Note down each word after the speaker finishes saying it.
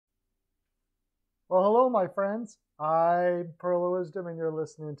Well, hello, my friends. I'm Pearl of Wisdom, and you're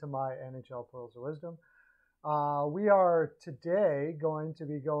listening to my NHL Pearls of Wisdom. We are today going to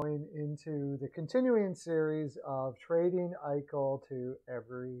be going into the continuing series of trading Eichel to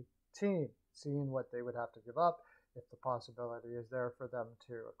every team, seeing what they would have to give up, if the possibility is there for them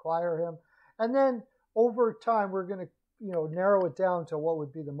to acquire him. And then over time, we're going to narrow it down to what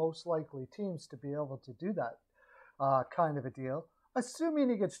would be the most likely teams to be able to do that kind of a deal. Assuming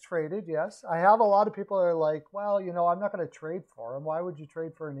he gets traded, yes. I have a lot of people that are like, well, I'm not going to trade for him. Why would you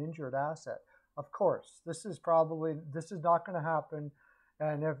trade for an injured asset? Of course, this is not going to happen.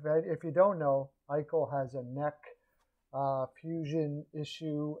 And if you don't know, Eichel has a neck fusion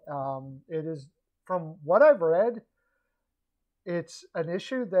issue. It is, from what I've read, it's an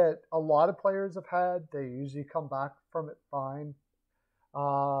issue that a lot of players have had. They usually come back from it fine.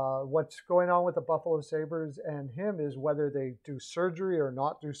 What's going on with the Buffalo Sabres and him is whether they do surgery or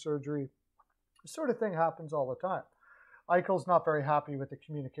not do surgery. This sort of thing happens all the time. Eichel's not very happy with the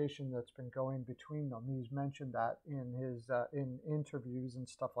communication that's been going between them. He's mentioned that in his in interviews and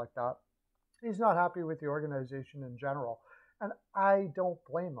stuff like that. He's not happy with the organization in general, and I don't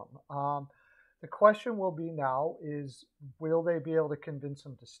blame him. The question will be now is, will they be able to convince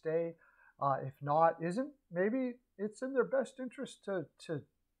him to stay? If not, maybe it's in their best interest to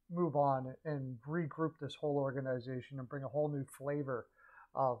move on and regroup this whole organization and bring a whole new flavor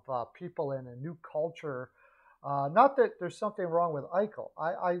of people in, a new culture. Not that there's something wrong with Eichel.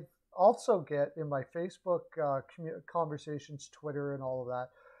 I also get in my Facebook conversations, Twitter, and all of that,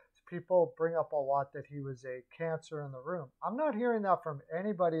 people bring up a lot that he was a cancer in the room. I'm not hearing that from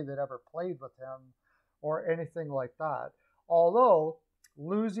anybody that ever played with him or anything like that. Although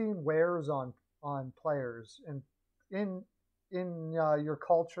losing wears on players and in your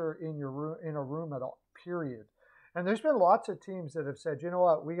culture, in a room at all, period. And there's been lots of teams that have said, you know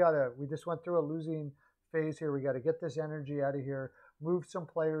what, we just went through a losing phase here. We got to get this energy out of here, move some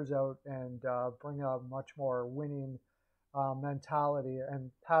players out, and bring a much more winning mentality,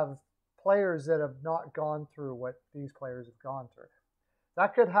 and have players that have not gone through what these players have gone through.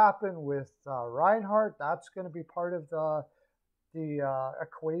 That could happen with Reinhart. That's going to be part of the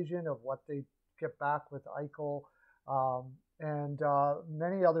equation of what they get back with Eichel, and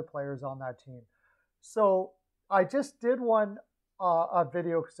many other players on that team. So I just did a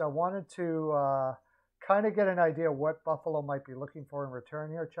video because I wanted to kind of get an idea of what Buffalo might be looking for in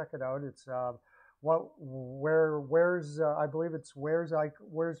return here. Check it out. It's I believe it's where's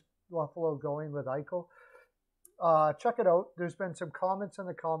Buffalo going with Eichel. Check it out. There's been some comments in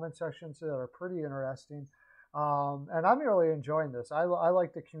the comment sections that are pretty interesting. And I'm really enjoying this. I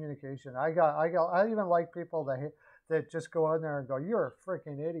like the communication. I even like people that just go in there and go, "You're a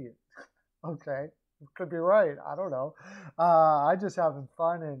freaking idiot." Okay, could be right. I don't know. I just having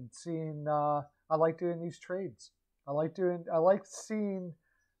fun and seeing. I like doing these trades. I like seeing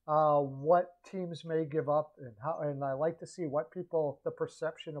what teams may give up and I like to see what the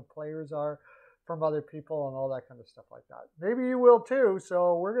perception of players are from other people and all that kind of stuff like that. Maybe you will too.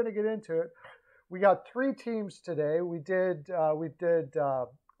 So we're going to get into it. We got 3 teams today. We did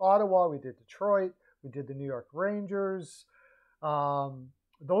Ottawa, we did Detroit, we did the New York Rangers.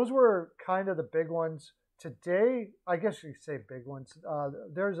 Those were kind of the big ones. Today, I guess you could say big ones.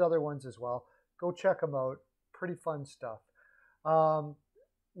 There's other ones as well. Go check them out. Pretty fun stuff.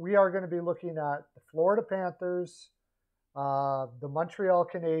 We are going to be looking at the Florida Panthers, the Montreal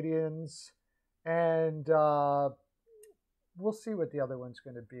Canadiens, and we'll see what the other one's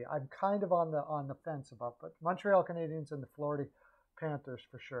going to be. I'm kind of on the fence about, but Montreal Canadiens and the Florida Panthers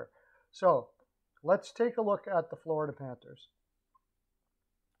for sure. So let's take a look at the Florida Panthers.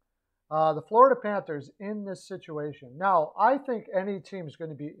 The Florida Panthers in this situation. Now, I think any team is going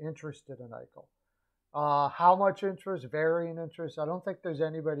to be interested in Eichel. How much interest? Varying interest. I don't think there's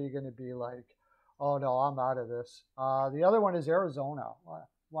anybody going to be like, oh no, I'm out of this. The other one is Arizona.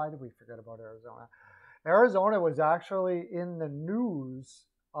 Why did we forget about Arizona? Arizona was actually in the news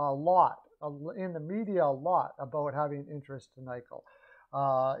a lot, in the media a lot about having interest in Eichel.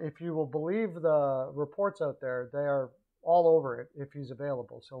 If you will believe the reports out there, they are all over it if he's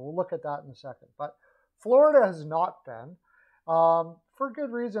available. So we'll look at that in a second. But Florida has not been. For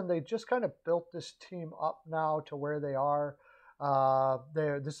good reason. They just kind of built this team up now to where they are.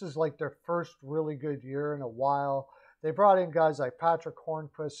 This is like their first really good year in a while. They brought in guys like Patrick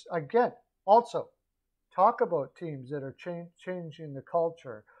Hornquist. Again, also, talk about teams that are changing the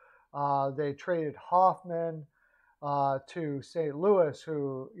culture. They traded Hoffman to St. Louis,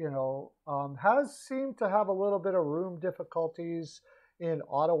 who has seemed to have a little bit of room difficulties in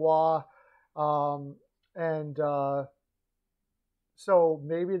Ottawa, and So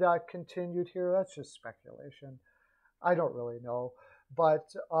maybe that continued here. That's just speculation. I don't really know.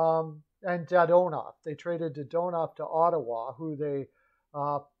 But, and Dadonov, they traded Dadonov to Ottawa, who they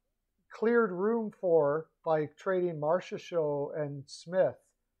cleared room for by trading Marchessault and Smith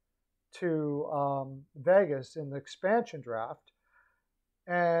to Vegas in the expansion draft.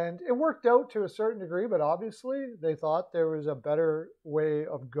 And it worked out to a certain degree, but obviously they thought there was a better way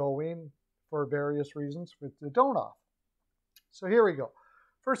of going for various reasons with Dadonov. So here we go.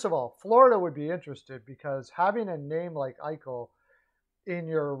 First of all, Florida would be interested because having a name like Eichel in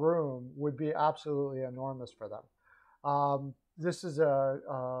your room would be absolutely enormous for them. This is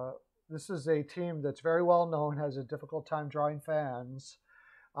a team that's very well known, has a difficult time drawing fans,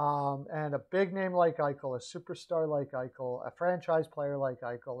 and a big name like Eichel, a superstar like Eichel, a franchise player like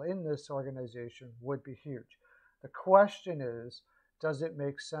Eichel in this organization would be huge. The question is, does it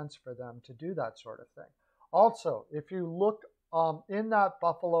make sense for them to do that sort of thing? Also, if you look in that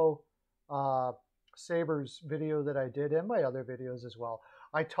Buffalo Sabres video that I did, and my other videos as well,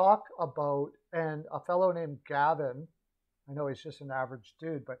 I talk about, and a fellow named Gavin, I know he's just an average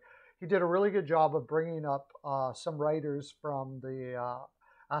dude, but he did a really good job of bringing up some writers from the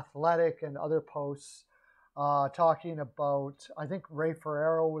Athletic and other posts talking about, I think Ray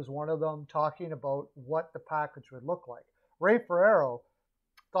Ferraro was one of them, talking about what the package would look like. Ray Ferraro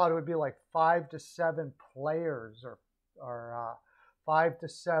thought it would be like 5 to 7 players or 5 to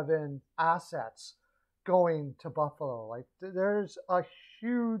 7 assets going to Buffalo. Like there'll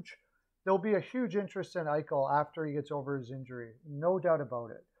be a huge interest in Eichel after he gets over his injury, no doubt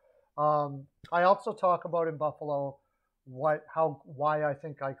about it. I also talk about in Buffalo why I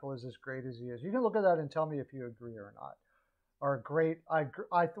think Eichel is as great as he is. You can look at that and tell me if you agree or not, or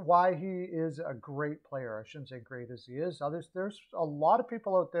why he is a great player. I shouldn't say great as he is. There's a lot of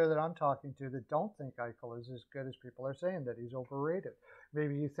people out there that I'm talking to that don't think Eichel is as good as people are saying, that he's overrated.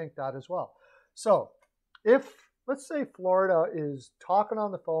 Maybe you think that as well. So if, let's say Florida is talking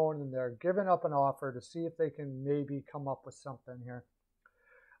on the phone and they're giving up an offer to see if they can maybe come up with something here,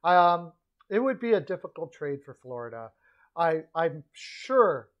 it would be a difficult trade for Florida. I'm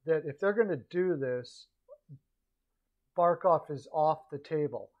sure that if they're going to do this, Barkov is off the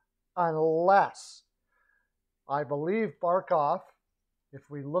table, unless I believe Barkov, if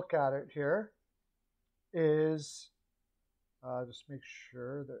we look at it here, is, just make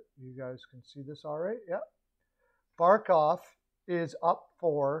sure that you guys can see this all right. Yep. Barkov is up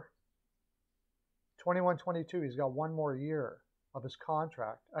for 21-22. He's got one more year of his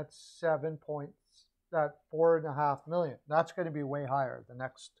contract at 7 points, at $4.5 million. That's going to be way higher the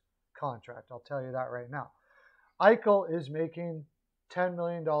next contract. I'll tell you that right now. Eichel is making $10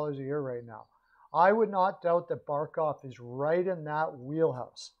 million a year right now. I would not doubt that Barkov is right in that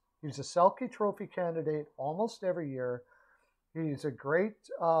wheelhouse. He's a Selke Trophy candidate almost every year. He's a great,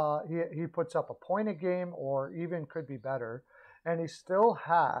 he puts up a point a game or even could be better. And he still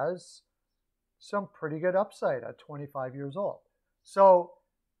has some pretty good upside at 25 years old. So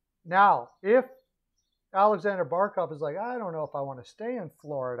now, if Alexander Barkov is like, I don't know if I want to stay in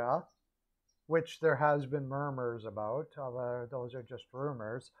Florida, which there has been murmurs about, those are just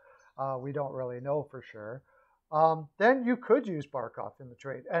rumors, we don't really know for sure, then you could use Barkov in the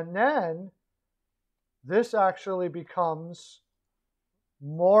trade. And then this actually becomes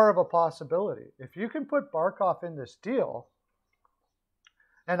more of a possibility. If you can put Barkov in this deal,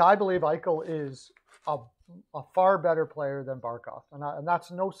 and I believe Eichel is a far better player than Barkov, and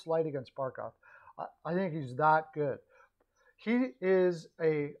that's no slight against Barkov. I think he's that good. He is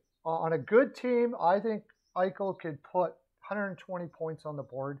on a good team. I think Eichel could put 120 points on the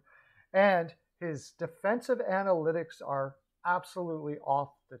board, and his defensive analytics are absolutely off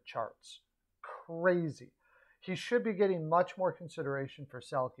the charts. Crazy. He should be getting much more consideration for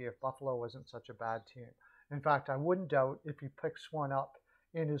Selke if Buffalo wasn't such a bad team. In fact, I wouldn't doubt if he picks one up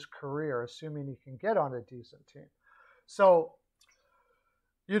in his career, assuming he can get on a decent team. So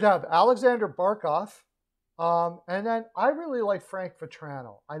you'd have Alexander Barkov, and then I really like Frank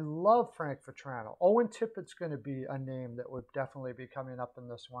Vatrano. I love Frank Vatrano. Owen Tippett's going to be a name that would definitely be coming up in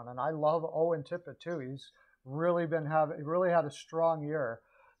this one, and I love Owen Tippett too. He's really had a strong year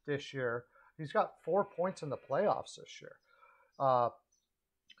this year. He's got 4 points in the playoffs this year.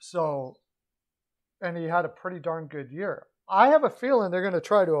 And he had a pretty darn good year. I have a feeling they're going to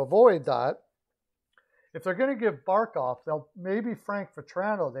try to avoid that. If they're going to give Barkov, maybe Frank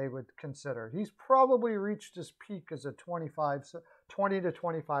Vatrano they would consider. He's probably reached his peak as a 20 to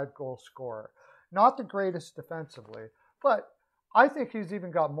 25 goal scorer. Not the greatest defensively, but I think he's even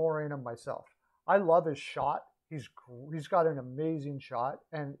got more in him myself. I love his shot. He's got an amazing shot,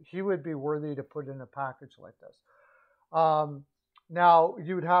 and he would be worthy to put in a package like this. Now,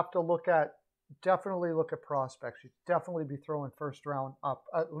 you'd have to definitely look at prospects. You'd definitely be throwing first round up.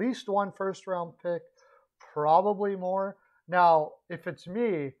 At least one first round pick, probably more. Now, if it's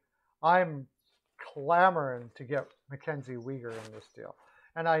me, I'm clamoring to get Mackenzie Weegar in this deal.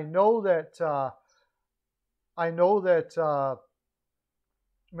 And I know that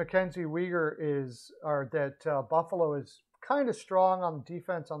Mackenzie Weegar Buffalo is kind of strong on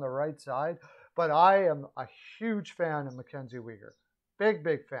defense on the right side, but I am a huge fan of Mackenzie Weegar. Big,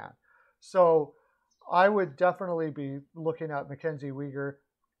 big fan. So I would definitely be looking at Mackenzie Weegar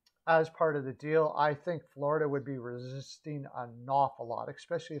as part of the deal. I think Florida would be resisting an awful lot,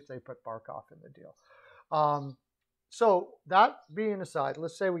 especially if they put Barkov in the deal. So that being aside,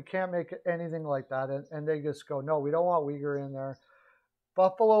 let's say we can't make anything like that, and they just go, no, we don't want Weegar in there.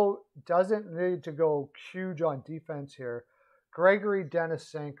 Buffalo doesn't need to go huge on defense here. Gregory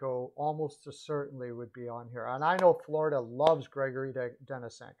Denisenko almost certainly would be on here. And I know Florida loves Gregory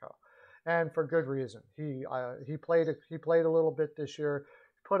Denisenko, and for good reason. He played a little bit this year,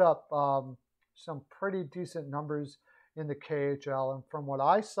 put up some pretty decent numbers in the KHL. And from what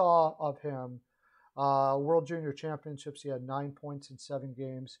I saw of him, World Junior Championships, he had 9 points in 7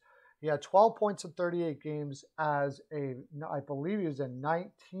 games. He had 12 points in 38 games as I believe he was a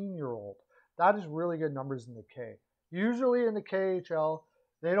 19-year-old. That is really good numbers in the K. Usually in the KHL,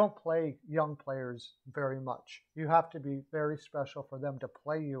 they don't play young players very much. You have to be very special for them to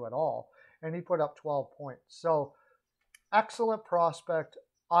play you at all. And he put up 12 points. So excellent prospect.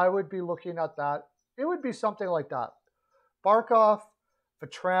 I would be looking at that. It would be something like that. Barkov,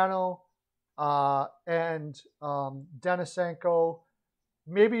 Vetrano, and Denisenko.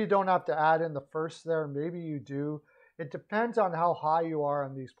 Maybe you don't have to add in the first there. Maybe you do. It depends on how high you are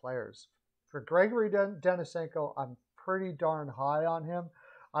on these players. For Gregory Denisenko, I'm pretty darn high on him.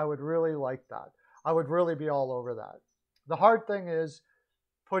 I would really like that. I would really be all over that. The hard thing is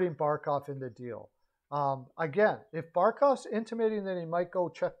putting Barkov in the deal. Again, if Barkov's intimating that he might go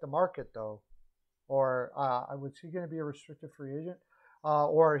check the market, though, or was he going to be a restricted free agent?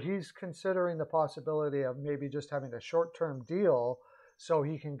 Or he's considering the possibility of maybe just having a short-term deal so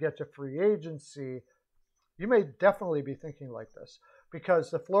he can get to free agency, you may definitely be thinking like this, because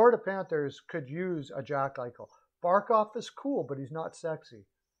the Florida Panthers could use a Jack Eichel. Barkov is cool, but he's not sexy.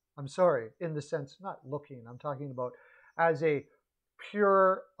 I'm sorry, in the sense, not looking. I'm talking about as a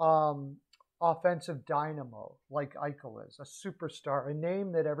pure offensive dynamo like Eichel is, a superstar, a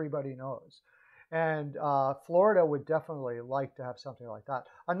name that everybody knows. And Florida would definitely like to have something like that.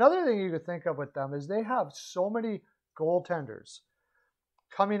 Another thing you could think of with them is they have so many goaltenders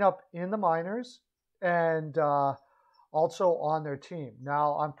coming up in the minors and also on their team.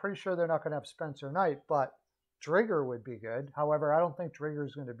 Now, I'm pretty sure they're not going to have Spencer Knight, but Drigger would be good. However, I don't think Drigger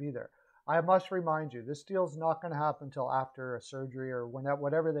is going to be there. I must remind you, this deal's not going to happen until after a surgery or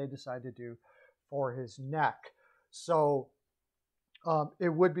whatever they decide to do for his neck. So it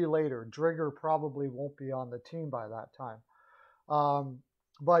would be later. Drigger probably won't be on the team by that time.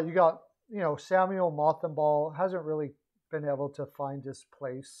 But you got, Samuel Mothenball hasn't really been able to find his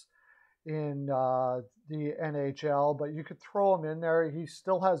place in the NHL, but you could throw him in there. He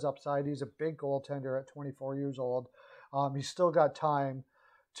still has upside. He's a big goaltender at 24 years old. He's still got time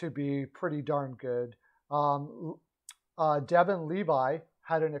to be pretty darn good. Devin Levi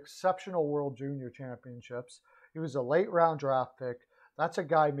had an exceptional World Junior Championships. He was a late round draft pick. That's a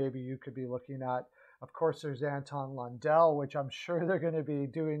guy maybe you could be looking at. Of course, there's Anton Lundell, which I'm sure they're going to be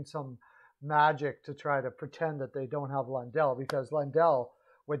doing some magic to try to pretend that they don't have Lundell, because Lundell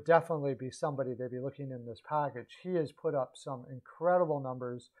would definitely be somebody they'd be looking in this package. He has put up some incredible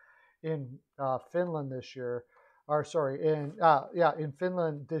numbers in Finland this year. In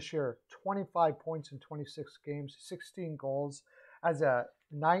Finland this year, 25 points in 26 games, 16 goals. As a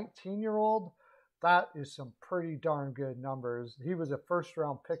 19-year-old, that is some pretty darn good numbers. He was a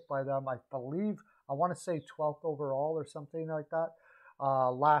first-round pick by them, I believe, I want to say 12th overall or something like that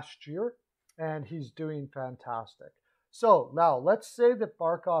last year, and he's doing fantastic. So now let's say that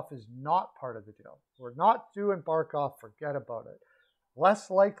Barkov is not part of the deal. We're not doing Barkov, forget about it. Less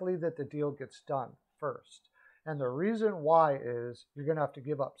likely that the deal gets done first. And the reason why is you're going to have to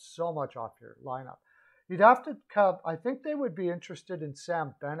give up so much off your lineup. You'd have to have, I think they would be interested in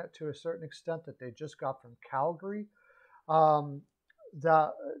Sam Bennett to a certain extent that they just got from Calgary.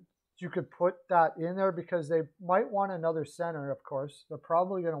 That you could put that in there because they might want another center, of course. They're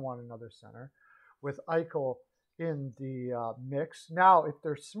probably going to want another center with Eichel in the mix. Now, if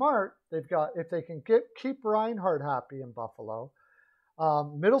they're smart, if they can keep Reinhart happy in Buffalo.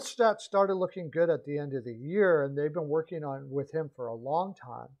 Middlestat started looking good at the end of the year, and they've been working with him for a long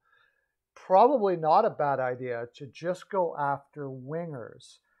time. probably not a bad idea to just go after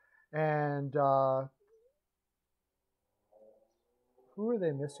wingers. And who are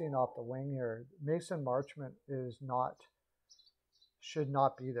they missing off the wing here? Mason Marchment should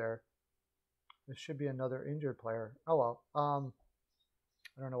not be there. This should be another injured player. Oh well.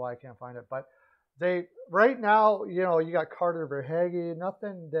 I don't know why I can't find it, but they right now, you got Carter Verhaeghe.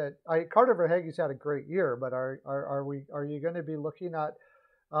 Nothing that Carter Verhaeghe's had a great year, but are you going to be looking at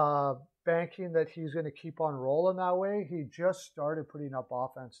banking that he's going to keep on rolling that way? He just started putting up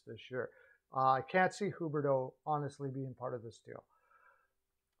offense this year. I can't see Huberdeau honestly being part of this deal.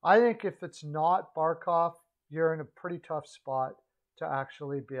 I think if it's not Barkov, you're in a pretty tough spot to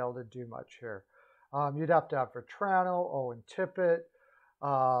actually be able to do much here. You'd have to have Vetrano, Owen Tippett,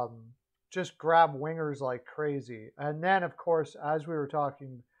 just grab wingers like crazy. And then, of course, as we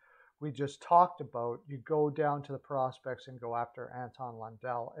just talked about, you go down to the prospects and go after Anton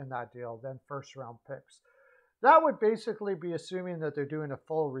Lundell in that deal, then first-round picks. That would basically be assuming that they're doing a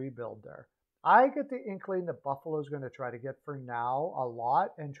full rebuild there. I get the inkling that Buffalo's going to try to get for now a lot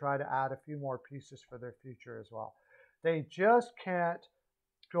and try to add a few more pieces for their future as well. They just can't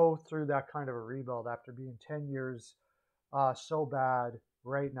go through that kind of a rebuild after being 10 years so bad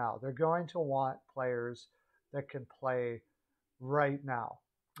right now. They're going to want players that can play right now.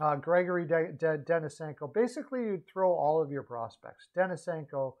 Gregory Denisenko, basically you'd throw all of your prospects.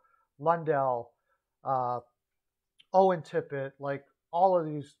 Denisenko, Lundell, Owen Tippett, like all of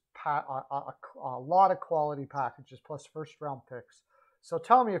these, a lot of quality packages plus first-round picks. So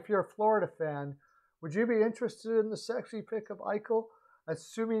tell me, if you're a Florida fan, would you be interested in the sexy pick of Eichel?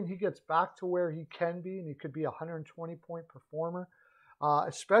 Assuming he gets back to where he can be and he could be a 120-point performer,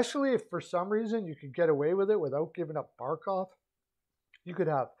 especially if for some reason you could get away with it without giving up Barkov. You could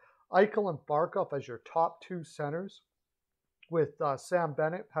have Eichel and Barkov as your top two centers, with Sam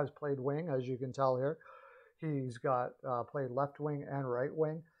Bennett has played wing, as you can tell here. He's got played left wing and right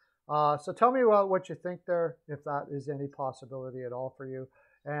wing. So tell me what you think there, if that is any possibility at all for you.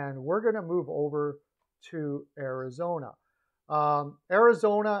 And we're going to move over to Arizona.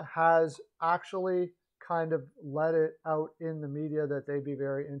 Arizona has actually kind of let it out in the media that they'd be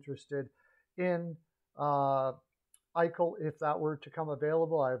very interested in Eichel if that were to come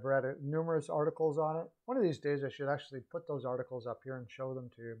available. I've read numerous articles on it. One of these days I should actually put those articles up here and show them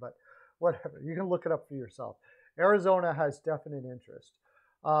to you, but whatever. You can look it up for yourself. Arizona has definite interest.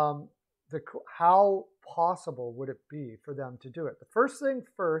 How possible would it be for them to do it? The first thing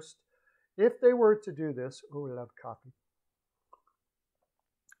first, if they were to do this, oh, I love coffee.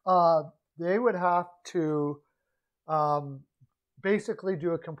 They would have to basically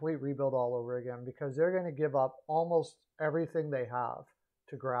do a complete rebuild all over again, because they're going to give up almost everything they have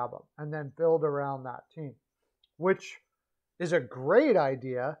to grab them and then build around that team, which is a great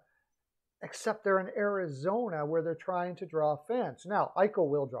idea, except they're in Arizona where they're trying to draw fans. Now, Eichel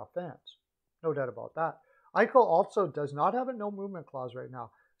will draw fans, no doubt about that. Eichel also does not have a no movement clause right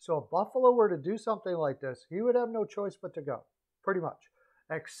now. So if Buffalo were to do something like this, he would have no choice but to go, pretty much.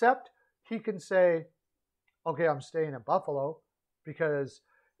 Except he can say, okay, I'm staying in Buffalo, because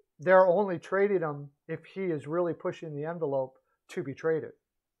they're only trading him if he is really pushing the envelope to be traded.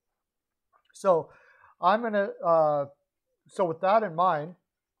 So I'm going to, so with that in mind,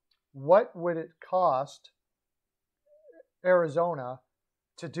 what would it cost Arizona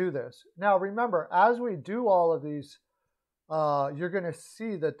to do this? Now, remember, as we do all of these, you're going to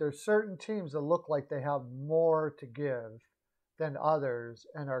see that there's certain teams that look like they have more to give than others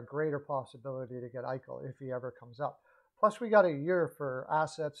and are greater possibility to get Eichel if he ever comes up. Plus, we got a year for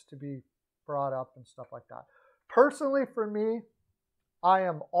assets to be brought up and stuff like that. Personally, for me, I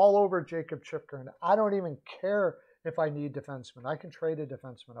am all over Jacob Chychrun. I don't even care if I need defensemen. I can trade a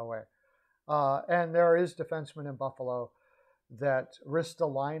defenseman away. And there is defenseman in Buffalo that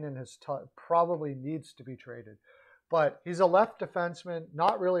Ristolainen probably needs to be traded. But he's a left defenseman,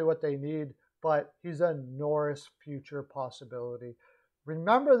 not really what they need, but he's a Norris future possibility.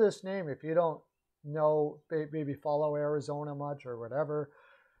 Remember this name if you don't know, maybe follow Arizona much or whatever.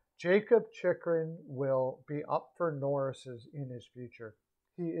 Jacob Chychrun will be up for Norris's in his future.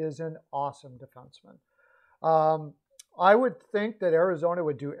 He is an awesome defenseman. I would think that Arizona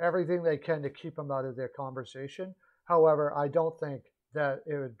would do everything they can to keep him out of their conversation. However, I don't think that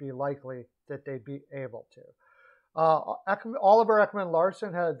it would be likely that they'd be able to. Oliver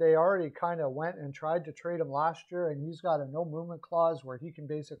Ekman-Larsson, they already kind of went and tried to trade him last year, and he's got a no movement clause where he can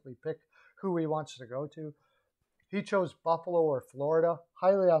basically pick who he wants to go to. He chose Buffalo or Florida.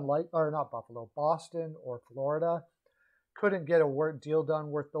 Highly unlikely, or not Buffalo, Boston or Florida. Couldn't get a deal done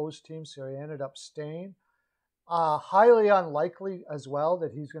with those teams, so he ended up staying. highly unlikely as well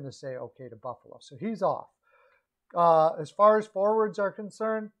that he's going to say okay to Buffalo. So he's off. As far as forwards are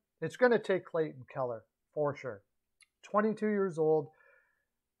concerned, it's going to take Clayton Keller for sure. 22 years old.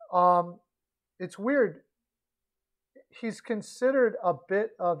 It's weird. He's considered a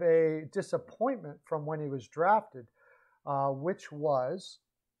bit of a disappointment from when he was drafted, which was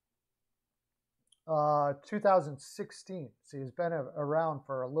 2016. So he's been around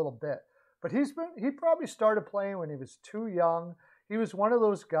for a little bit. But he probably started playing when he was too young. He was one of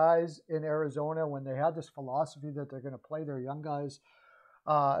those guys in Arizona when they had this philosophy that they're going to play their young guys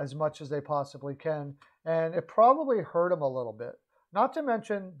as much as they possibly can. And it probably hurt him a little bit. Not to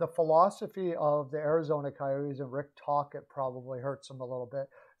mention the philosophy of the Arizona Coyotes and Rick Tocchet probably hurts him a little bit.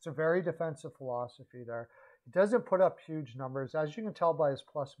 It's a very defensive philosophy there. He doesn't put up huge numbers, as you can tell by his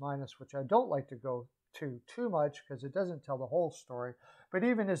plus minus, which I don't like to go to too much because it doesn't tell the whole story. But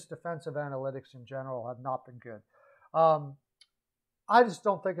even his defensive analytics in general have not been good. I just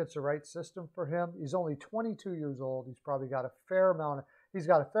don't think it's the right system for him. He's only 22 years old. He's probably got a fair amount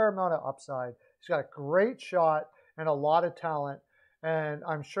of upside. He's got a great shot and a lot of talent. And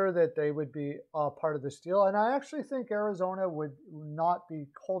I'm sure that they would be part of this deal. And I actually think Arizona would not be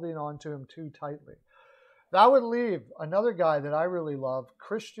holding on to him too tightly. That would leave another guy that I really love,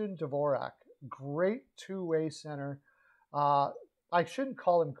 Christian Dvorak. Great two-way center. I shouldn't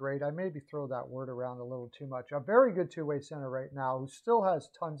call him great. I maybe throw that word around a little too much. A very good two-way center right now who still has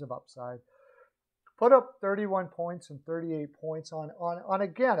tons of upside. Put up 31 points and 38 points on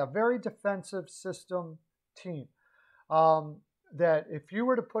again, a very defensive system team. That if you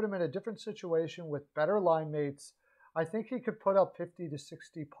were to put him in a different situation with better line mates, I think he could put up 50 to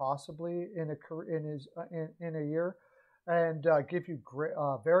 60 possibly in a year and give you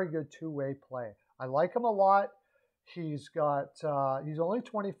very good two-way play. I like him a lot. He's only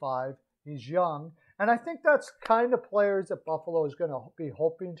 25. He's young. And I think that's kind of players that Buffalo is going to be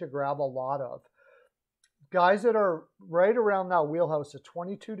hoping to grab a lot of. Guys that are right around that wheelhouse of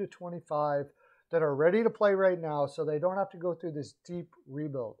 22 to 25 that are ready to play right now so they don't have to go through this deep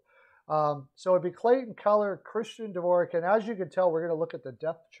rebuild. So it'd be Clayton Keller, Christian Dvorak, and as you can tell, we're going to look at the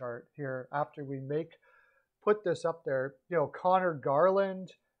depth chart here after we put this up there. You know, Connor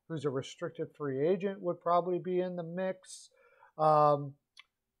Garland, who's a restricted free agent, would probably be in the mix.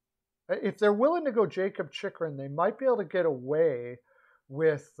 If they're willing to go Jacob Chychrun, they might be able to get away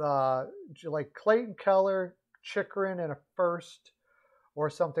with like Clayton Keller, Chychrun, and a first or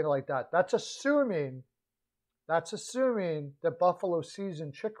something like that. That's assuming that Buffalo sees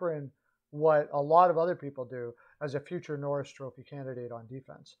in Chychrun what a lot of other people do as a future Norris Trophy candidate on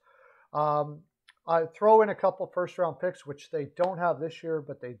defense. I throw in a couple first-round picks, which they don't have this year,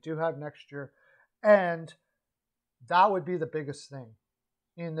 but they do have next year. And that would be the biggest thing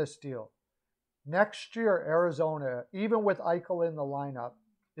in this deal. Next year, Arizona, even with Eichel in the lineup,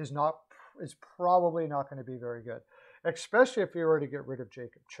 is probably not going to be very good, especially if you were to get rid of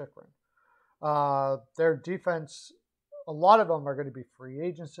Jacob Chychrun. Their defense, a lot of them are going to be free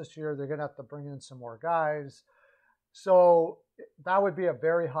agents this year. They're going to have to bring in some more guys. So that would be a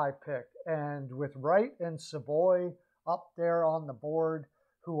very high pick. And with Wright and Savoy up there on the board,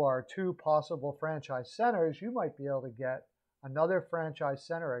 who are two possible franchise centers, you might be able to get another franchise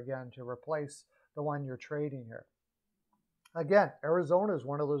center again to replace the one you're trading here. Again, Arizona is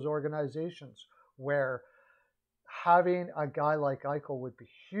one of those organizations where having a guy like Eichel would be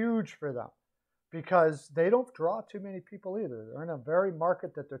huge for them because they don't draw too many people either. They're in a very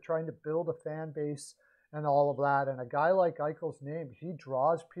market that they're trying to build a fan base and all of that. And a guy like Eichel's name, he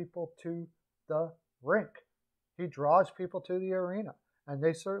draws people to the rink. He draws people to the arena, and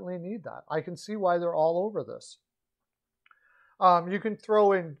they certainly need that. I can see why they're all over this. You can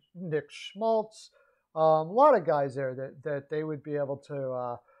throw in Nick Schmaltz, a lot of guys there that they would be able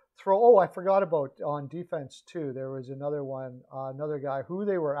to throw. Oh, I forgot about on defense too. There was another one, another guy who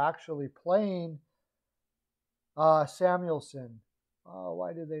they were actually playing, Samuelson.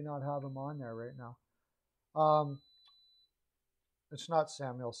 Why did they not have him on there right now? It's not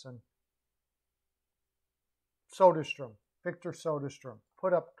Samuelson. Soderstrom, Victor Soderstrom,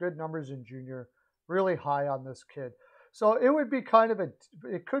 put up good numbers in junior, really high on this kid. So it would be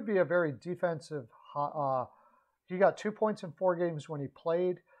it could be a very defensive. He got 2 points in 4 games when he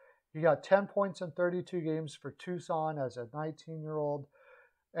played. He got 10 points in 32 games for Tucson as a 19-year-old.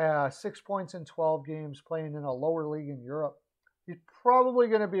 6 points in 12 games playing in a lower league in Europe. He's probably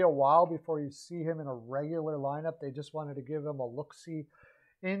going to be a while before you see him in a regular lineup. They just wanted to give him a look-see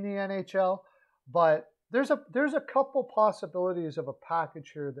in the NHL. But there's a couple possibilities of a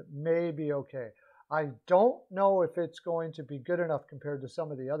package here that may be okay. I don't know if it's going to be good enough compared to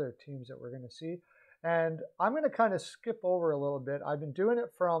some of the other teams that we're going to see. And I'm going to kind of skip over a little bit. I've been doing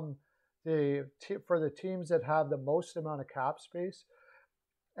it from for the teams that have the most amount of cap space.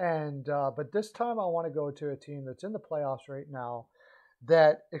 And but this time I want to go to a team that's in the playoffs right now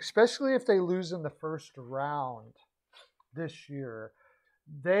that, especially if they lose in the first round this year,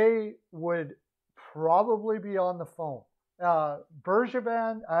 they would probably be on the phone.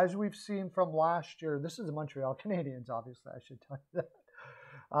 Bergevin, as we've seen from last year, this is the Montreal Canadiens, obviously, I should tell you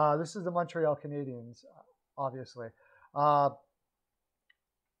that. This is the Montreal Canadiens, obviously.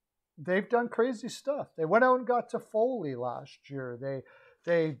 They've done crazy stuff. They went out and got Toffoli last year.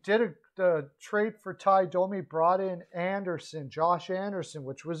 They did a trade for Ty Domi, brought in Josh Anderson,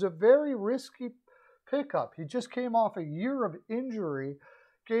 which was a very risky pickup. He just came off a year of injury,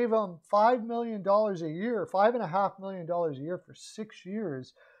 gave him $5 million a year, $5.5 million a year for 6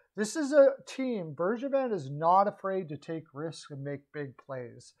 years. This is a team, Bergevin is not afraid to take risks and make big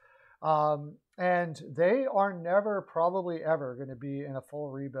plays. And they are never, probably ever, going to be in a full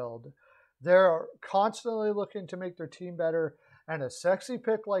rebuild. They're constantly looking to make their team better, and a sexy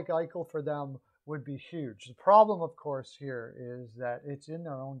pick like Eichel for them would be huge. The problem, of course, here is that it's in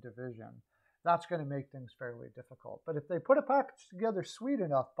their own division. That's going to make things fairly difficult. But if they put a package together sweet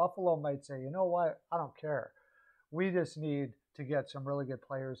enough, Buffalo might say, you know what, I don't care. We just need to get some really good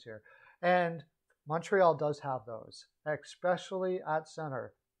players here. And Montreal does have those, especially at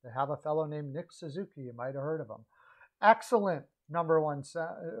center. They have a fellow named Nick Suzuki. You might have heard of him. Excellent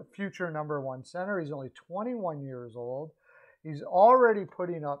future number one center. He's only 21 years old. He's already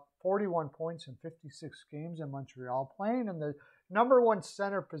putting up 41 points in 56 games in Montreal, playing in the number one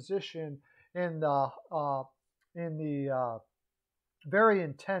center position in the very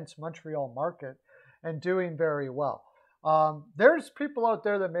intense Montreal market, and doing very well. There's people out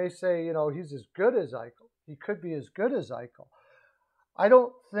there that may say, you know, he's as good as Eichel. He could be as good as Eichel. I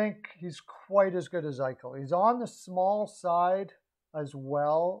don't think he's quite as good as Eichel. He's on the small side as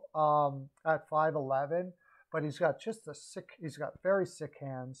well at 5'11", but he's got very sick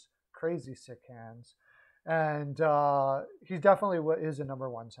hands, crazy sick hands. And he definitely is a number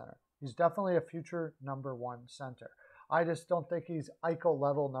one center. He's definitely a future number one center. I just don't think he's Eichel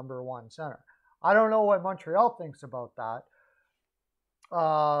level number one center. I don't know what Montreal thinks about that.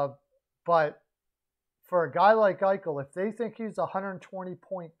 But for a guy like Eichel, if they think he's a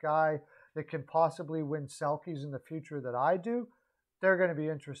 120-point guy that can possibly win Selkies in the future that I do, they're going to be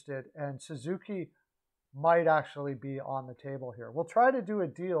interested. And Suzuki might actually be on the table here. We'll try to do a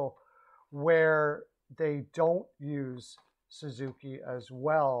deal where they don't use Suzuki as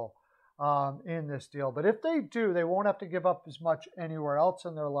well in this deal. But if they do, they won't have to give up as much anywhere else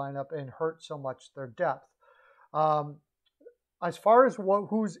in their lineup and hurt so much their depth. As far as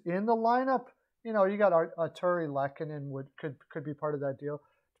who's in the lineup, you know, you got Artturi Lehkonen could be part of that deal.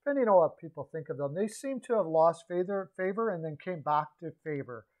 Depending on what people think of them, they seem to have lost favor and then came back to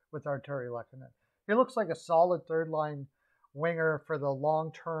favor with Artturi Lehkonen. He looks like a solid third line winger for the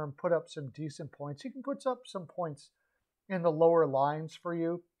long term. Put up some decent points. He can put up some points in the lower lines for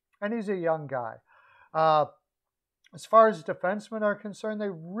you, and he's a young guy. As far as defensemen are concerned, they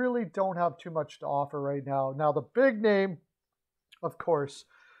really don't have too much to offer right now. Now, the big name, of course,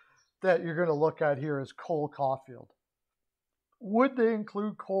 that you're going to look at here is Cole Caulfield. Would they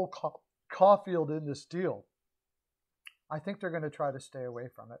include Cole Caulfield in this deal? I think they're going to try to stay away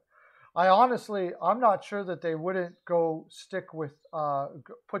from it. I'm not sure that they wouldn't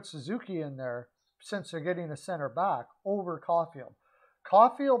put Suzuki in there since they're getting a center back over Caulfield.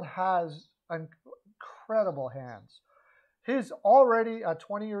 Caulfield has incredible hands. He's already at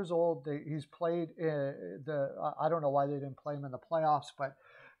 20 years old. He's played I don't know why they didn't play him in the playoffs, but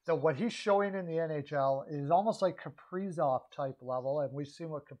what he's showing in the NHL is almost like Kaprizov type level, and we've seen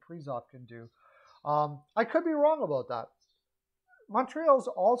what Kaprizov can do. I could be wrong about that. Montreal's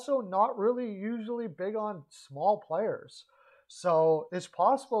also not really usually big on small players. So it's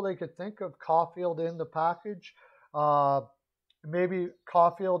possible they could think of Caulfield in the package. Maybe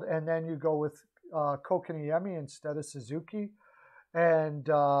Caulfield, and then you go with Kotkaniemi instead of Suzuki. And,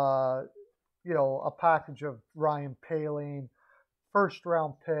 a package of Ryan Poehling,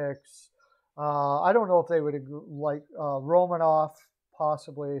 first-round picks. I don't know if they would like Romanov,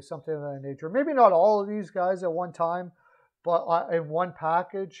 possibly, something of that nature. Maybe not all of these guys at one time, but in one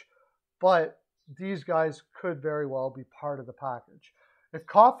package, but these guys could very well be part of the package. If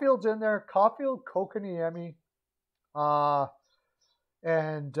Caulfield's in there, Caulfield, Kotkaniemi,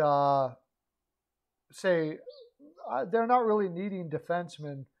 and they're not really needing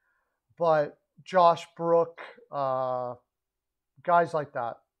defensemen, but Josh Brook, guys like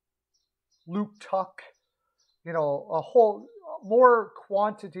that, Luke Tuck, more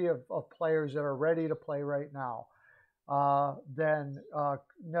quantity of players that are ready to play right now than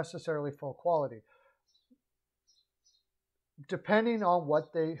necessarily full quality. Depending on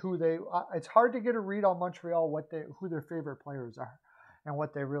it's hard to get a read on Montreal who their favorite players are and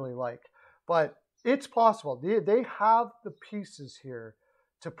what they really like. But it's possible. They have the pieces here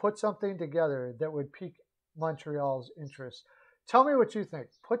to put something together that would pique Montreal's interest. Tell me what you think.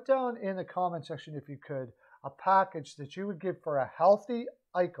 Put down in the comment section, if you could, a package that you would give for a healthy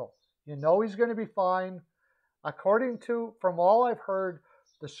Eichel. You know he's going to be fine. According to, from all I've heard,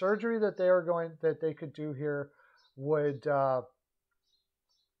 the surgery that they could do here would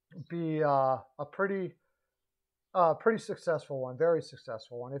be a pretty successful one, very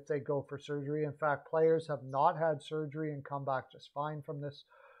successful one if they go for surgery. In fact, players have not had surgery and come back just fine from this.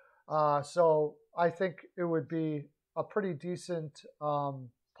 So I think it would be a pretty decent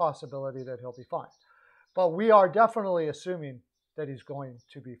possibility that he'll be fine. But we are definitely assuming that he's going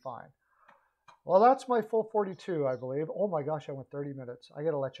to be fine. Well, that's my full 42, I believe. Oh my gosh, I went 30 minutes. I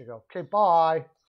got to let you go. Okay, bye.